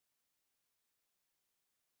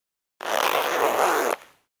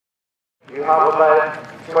You have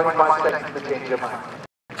about 25 seconds to change your mind.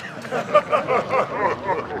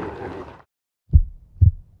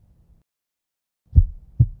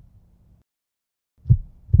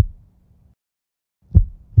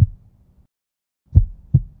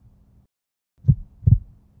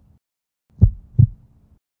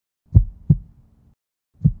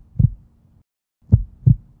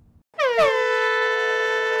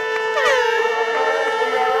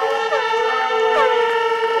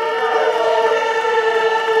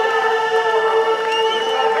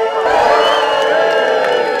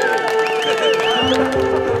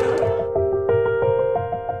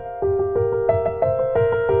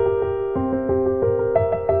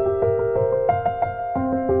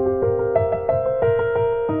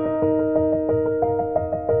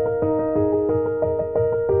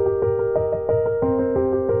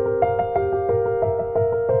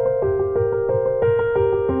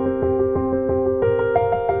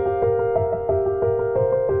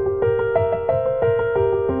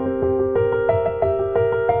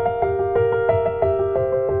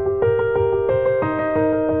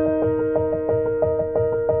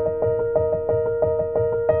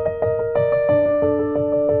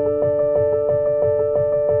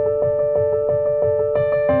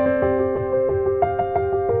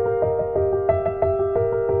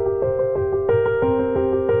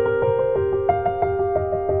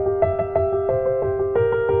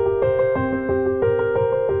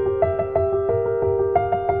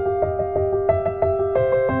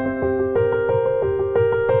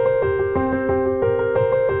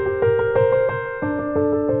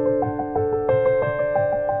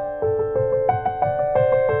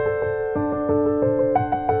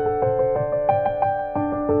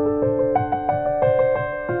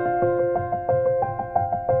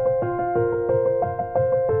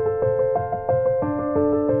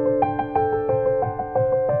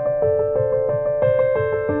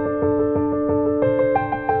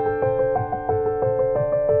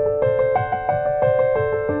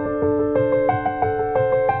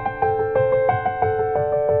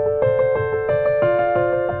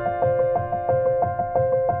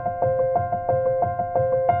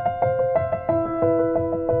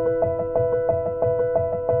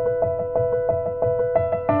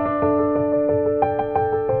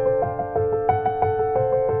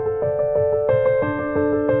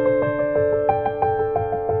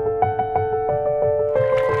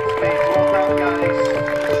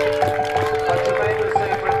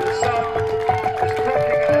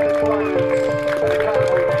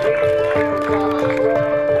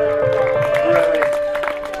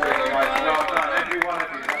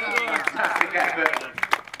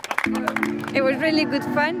 It was really good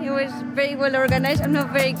fun. It was very well organized. I'm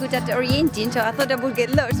not very good at orienting, so I thought I would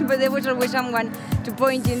get lost, but there was always someone to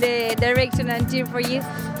point in the direction and cheer for you.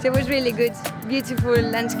 So it was really good, beautiful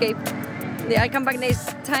landscape. Yeah, I'll come back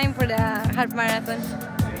next time for the half marathon.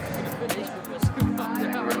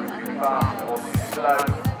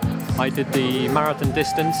 I did the marathon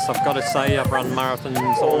distance. I've got to say, I've run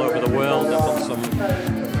marathons all over the world. I've done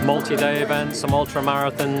some multi-day events, some ultra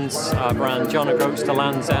marathons. I've ran John O'Groats to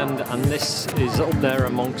Land's End, and this is up there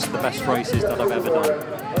amongst the best races that I've ever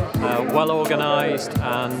done. Well organised,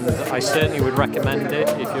 and I certainly would recommend it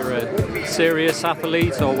if you're a serious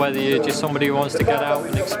athlete or whether you're just somebody who wants to get out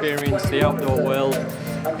and experience the outdoor world.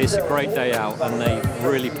 It's a great day out, and they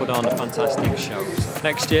really put on a fantastic show. So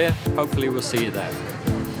next year, hopefully we'll see you there.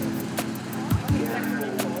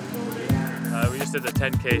 We just did the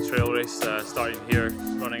 10k trail race, starting here,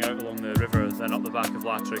 running out along the river, then up the back of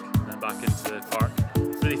Latrick, and then back into the park.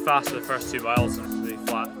 It's really fast for the first 2 miles and really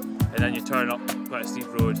flat, and then you turn up quite a steep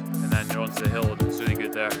road, and then you're onto the hill, and it's really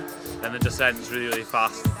good there. And the descent is really, really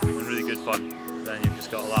fast and really good fun. And then you've just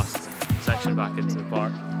got the last section back into the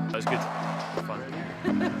park. That was good, fun.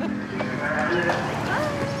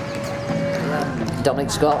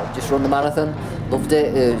 Dominic Scott, just run the marathon, loved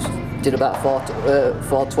it. Did about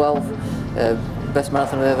 4:12. Best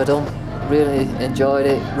marathon I've ever done. Really enjoyed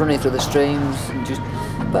it. Running through the streams, and just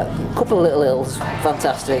but a couple of little hills.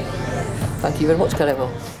 Fantastic. Thank you very much, Karrimor.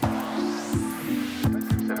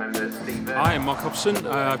 Hi, I'm Mark Hobson.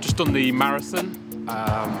 I've just done the marathon.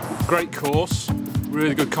 Great course.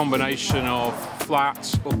 Really good combination of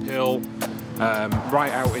flat, uphill,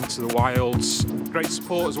 right out into the wilds. Great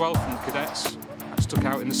support as well from the cadets. Stuck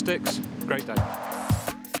out in the sticks. Great day.